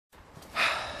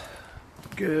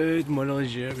Good morning,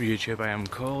 YouTube. I am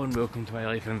Colin. Welcome to my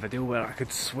life in video, where I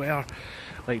could swear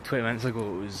like 20 minutes ago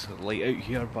it was light out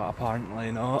here, but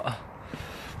apparently not.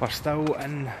 We're still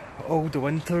in all the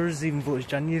winters, even though it's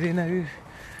January now.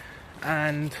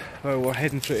 And well, we're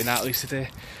heading through to Natalie's today.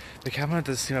 The camera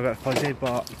does seem a bit fuzzy,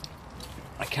 but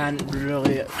I can't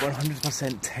really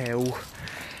 100% tell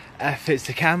if it's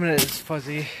the camera that's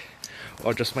fuzzy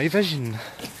or just my vision,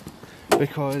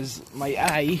 because my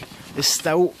eye is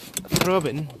still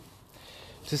throbbing.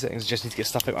 2 seconds, I just need to get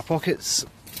stuff out of my pockets.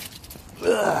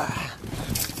 Ugh.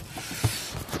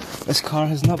 This car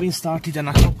has not been started in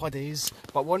a couple of days,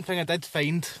 but one thing I did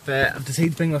find that I've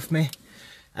decided to bring with me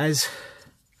is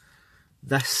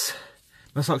this,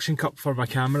 my suction cup for my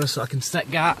camera, so I can stick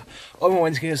that on my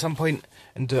windscreen at some point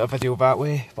and do a video that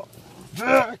way. But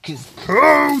it's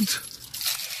cold!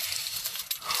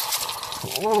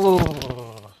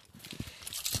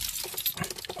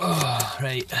 Oh,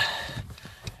 right.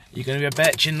 You're gonna be a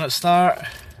bitch and not start.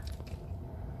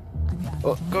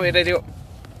 Oh, go ahead, radio.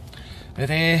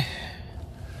 Ready?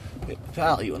 Wait,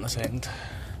 I'll you on this end.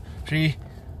 3,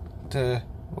 2,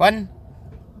 1.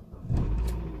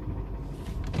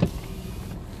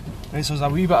 Right, so there's a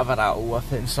wee bit of a rattle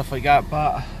with it and stuff like that,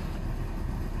 but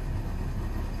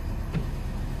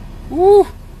woo!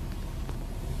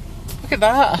 Look at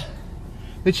that!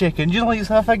 The check engine light's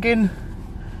half again.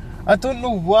 I don't know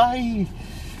why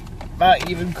that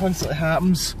even constantly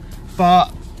happens,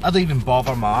 but I don't even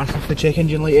bother my arse with the check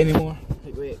engine light anymore.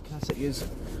 Like, wait, can I sit use?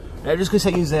 Right, I'm just going to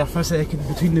sit use there for a second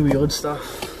between the wheel and stuff.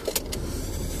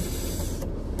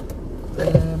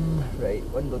 Right,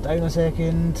 window down a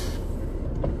second.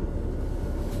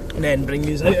 And then bring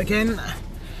these out again.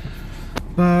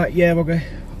 But yeah, we're going to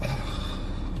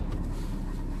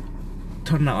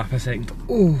turn that off a second.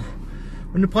 Oh!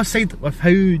 On the plus side, with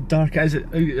how dark it is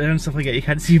out there and stuff like that, you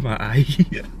can't see my eye.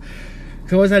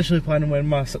 I was actually planning on wearing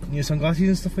my new sunglasses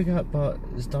and stuff like that, but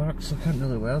it's dark, so I can't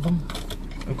really wear them.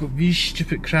 I've got these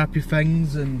stupid crappy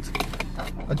things, and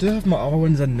I do have my other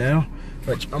ones in there,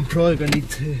 which I'm probably going to need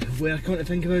to wear, come to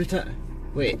think about it.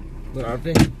 Wait, where are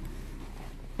they?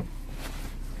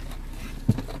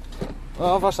 My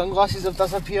other sunglasses have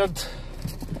disappeared.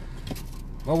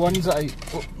 My ones that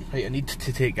right, I need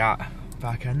to take that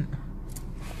back in.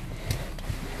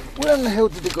 Where in the hell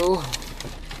did they go?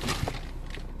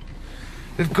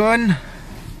 They've gone.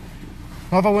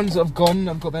 The other ones that have gone,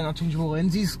 I've got interchangeable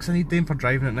lenses because I need them for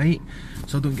driving at night,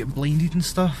 so I don't get blinded and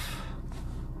stuff.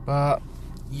 But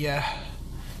yeah,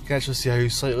 you can actually see how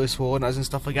slightly swollen it is and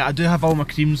stuff like that. I do have all my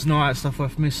creams and all that stuff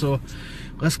with me, so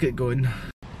let's get going.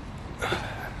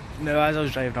 Now, as I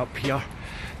was driving up here,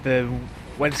 the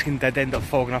windscreen did end up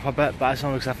fogging up a bit, but that's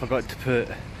not because I forgot to put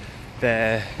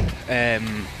the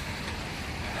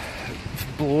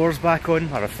blowers back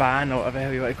on, or a fan, or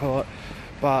whatever you want to call it.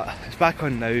 But it's back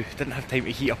on now. Didn't have time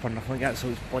to heat up or nothing like that, so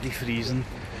it's bloody freezing.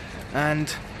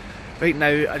 And right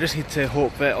now I just need to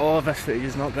hope that all of this footage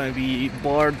is not going to be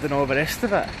blurred and all the rest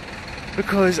of it,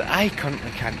 because I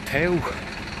currently can't tell.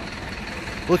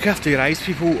 Look after your eyes,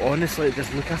 people, honestly,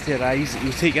 just look after your eyes.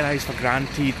 You'll take your eyes for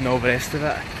granted and all the rest of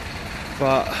it,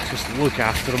 but just look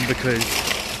after them, because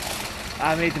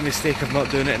I made the mistake of not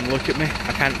doing it, and look at me,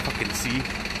 I can't fucking see.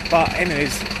 But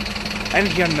anyways, in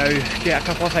here now, get a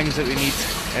couple of things that we need,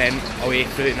 and then away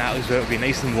through it Natalie's where it'll be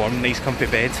nice and warm, nice comfy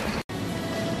bed.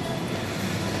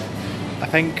 I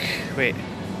think, wait,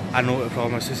 I know what the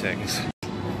problem is, 2 seconds.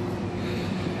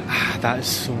 That is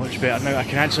so much better now, I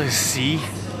can actually see.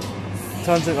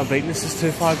 Turns out my brightness is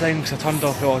too far down because I turned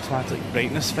off the automatic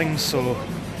brightness thing, so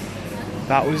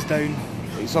that was down.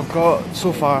 So I've got,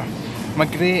 so far, my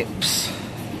grapes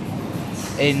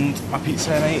and my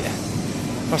pizza night.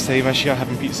 First time this year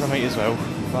having pizza night as well,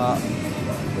 but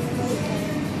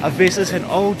I've basically spent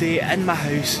all day in my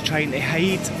house trying to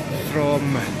hide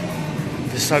from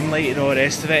the sunlight and all the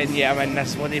rest of it, and yet I'm in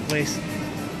this bloody place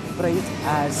bright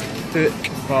as fuck.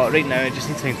 But right now I just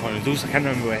need to find one of those. I can't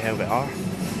remember where the hell they are.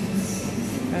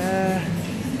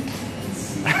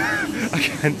 I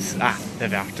can't, there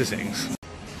they are, 2 seconds.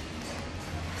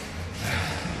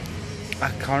 I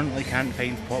currently can't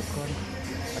find popcorn.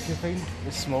 I can find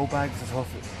the small bags of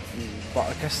toffee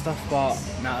butterkiss stuff, but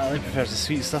Natalie prefers the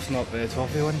sweet stuff, not the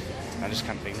toffee one. I just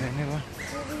can't find it anymore.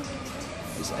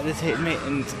 It's irritating me,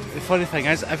 and the funny thing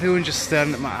is, everyone just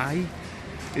staring at my eye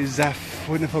as if,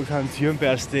 what the fuck's happened to you, and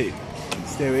better stay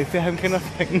away from him kind of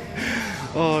thing.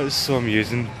 Oh, it's so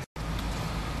amusing.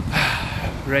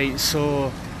 Right,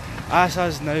 so as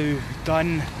is now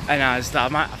done, and as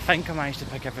that, I think I managed to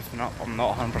pick everything up. I'm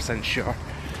not 100% sure.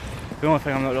 The only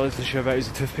thing I'm not really sure about is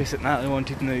the toothpaste that Natalie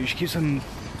wanted. Now she keeps on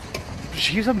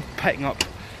picking up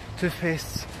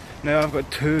toothpastes Now I've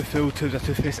got 2 full tubes of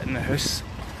toothpaste in the house,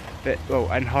 but,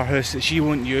 well, in her house, that she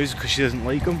won't use because she doesn't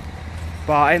like them.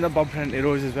 But I ended up bumping into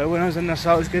Rose as well when I was in there, so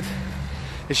that was good.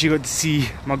 And she got to see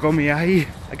my gummy eye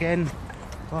again.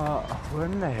 But where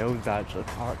in the hell did I actually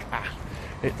park? Ah,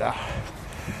 right there.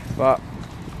 But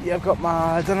yeah, I've got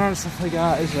my dinner and stuff like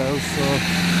that as well, so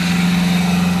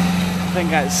I think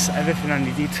that's everything I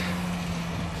needed.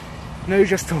 Now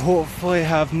just to hopefully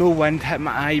have no wind hit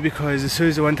my eye, because as soon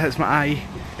as the wind hits my eye,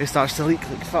 it starts to leak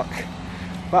like fuck.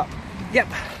 But yep,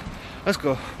 let's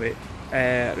go. Wait,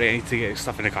 right, I need to get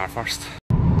stuff in the car first.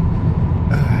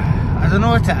 I don't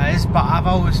know what it is, but I've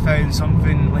always found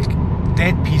something like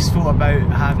dead peaceful about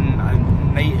having a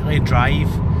nightly drive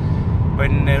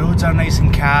when the roads are nice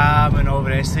and calm and all the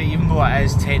rest of it, even though it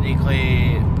is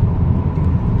technically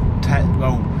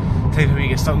typically you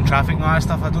get stuck in traffic and all that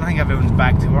stuff. I don't think everyone's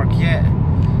back to work yet,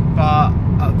 but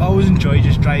I've always enjoyed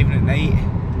just driving at night,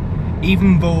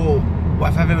 even though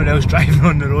with everyone else driving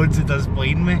on the roads it does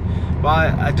blind me,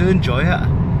 but I do enjoy it.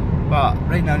 But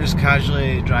right now I'm just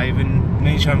casually driving,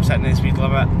 making sure I'm sitting in the speed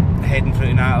limit, heading through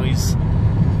to Natalie's.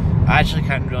 I actually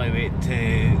can't really wait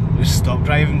to just stop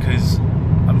driving because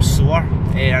I'm sore,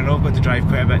 and I know I've got to drive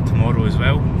quite a bit tomorrow as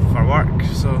well for work,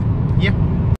 so yeah.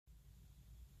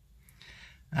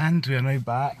 And we are now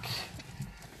back.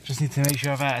 Just need to make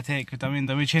sure that I take the dummy and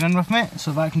dummy chain in with me,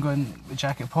 so that can go in the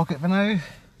jacket pocket for now.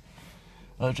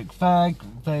 Electric fag,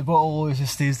 the bottle always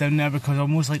stays down there because I'll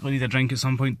most likely need a drink at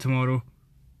some point tomorrow.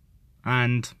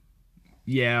 And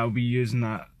yeah, I'll be using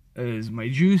that as my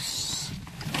juice.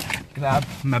 Grab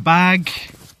my bag.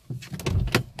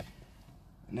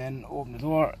 And then open the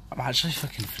door. I'm actually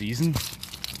fucking freezing.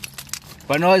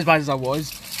 But not as bad as I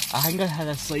was. I think I had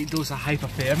a slight dose of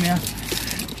hypothermia.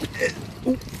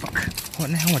 Oh fuck. What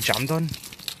in the hell am I jammed on?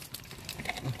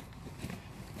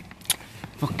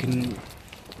 Fucking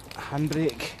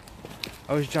handbrake.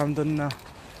 I was jammed on there.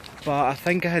 But I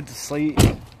think I had a slight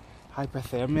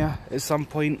hypothermia at some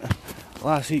point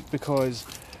last week because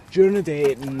during the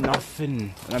day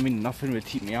nothing, and I mean nothing, would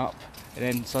heat me up, and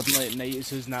then suddenly at night as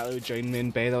soon as Natalie would join me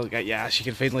in bed I would get, yeah, she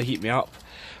can finally heat me up.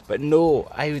 But no,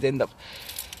 I would end up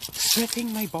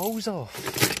sweating my balls off.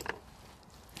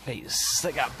 Right,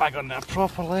 stick that bag on there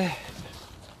properly.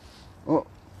 Oh,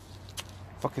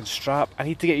 fucking strap. I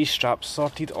need to get these straps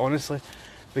sorted, honestly,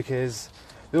 because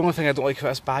the only thing I don't like about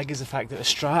this bag is the fact that the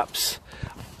straps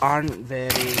aren't very,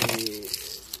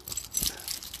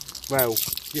 well,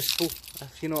 useful,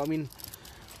 if you know what I mean.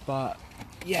 But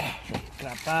yeah, right,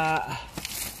 grab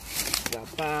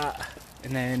that,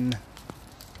 and then,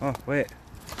 oh wait,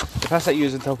 if I start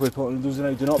using until we put on those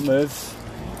now, do not move.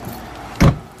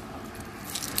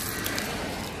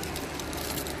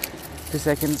 2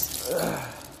 seconds.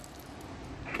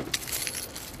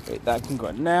 Right, that can go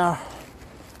in there,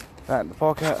 that in the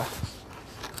pocket,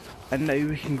 and now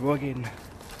we can go again.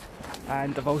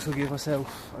 And I've also gave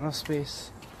myself enough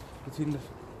space between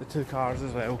the 2 cars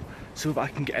as well, so that I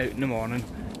can get out in the morning,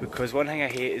 because one thing I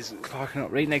hate is parking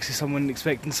up right next to someone,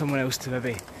 expecting someone else to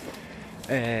maybe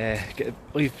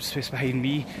leave space behind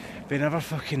me. They never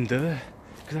fucking do,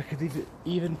 because I could leave it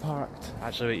even parked.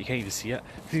 Actually wait, you can't even see it.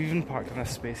 I could even parked in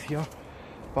this space here,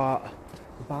 but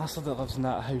the bastard that lives in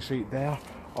that house right there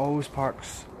always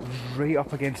parks right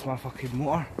up against my fucking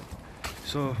motor.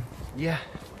 So yeah,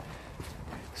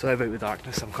 sorry about the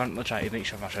darkness, I'm currently trying to make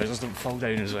sure my trousers don't fall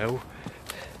down as well.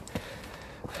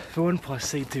 The one plus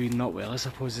side to being not well, I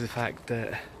suppose, is the fact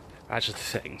that, actually 2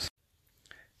 seconds.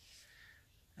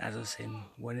 As I was saying,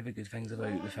 one of the good things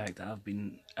about the fact that I've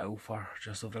been ill for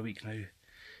just over a week now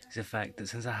is the fact that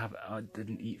since I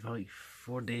didn't eat for like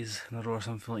 4 days in a row or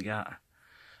something like that,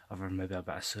 other than maybe a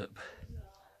bit of soup,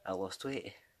 I lost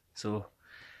weight. So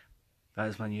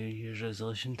that's my New Year's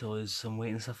resolution, to lose some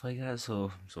weight and stuff like that,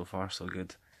 so far so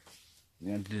good.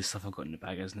 The end of the stuff I've got in the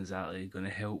bag isn't exactly going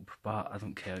to help, but I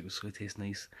don't care, it's going to taste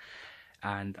nice.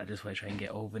 And I just want to try and get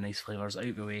all the nice flavours out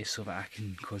of the way so that I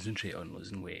can concentrate on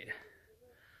losing weight.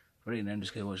 Right now I'm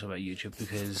just going to watch a bit of YouTube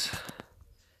because,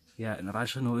 yeah, and I've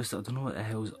actually noticed that I don't know what the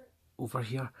hell's over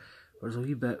here. There's a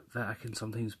wee bit that I can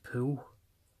sometimes pull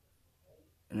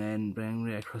and then bring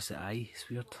right across the eye. It's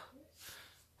weird.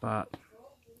 But,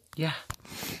 yeah.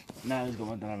 Natalie's got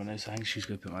my dinner now, so I think she's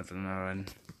going to put my dinner in.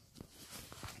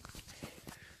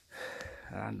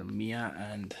 And Mia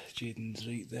and Jaden's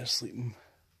right there sleeping.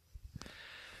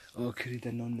 Oh, Curry's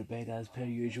on the bed as per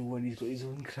usual when he's got his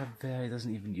own crib there. He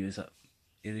doesn't even use it.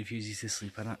 He refuses to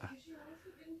sleep in it.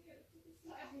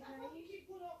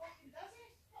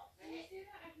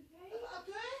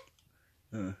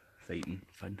 Fighting,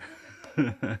 fun.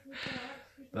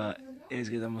 But it was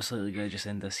good. I'm most likely going to just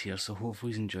end this here, so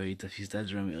hopefully you enjoyed. If you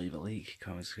did, remember to leave a like,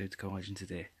 comment, subscribe to Colin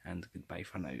today, and goodbye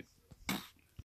for now.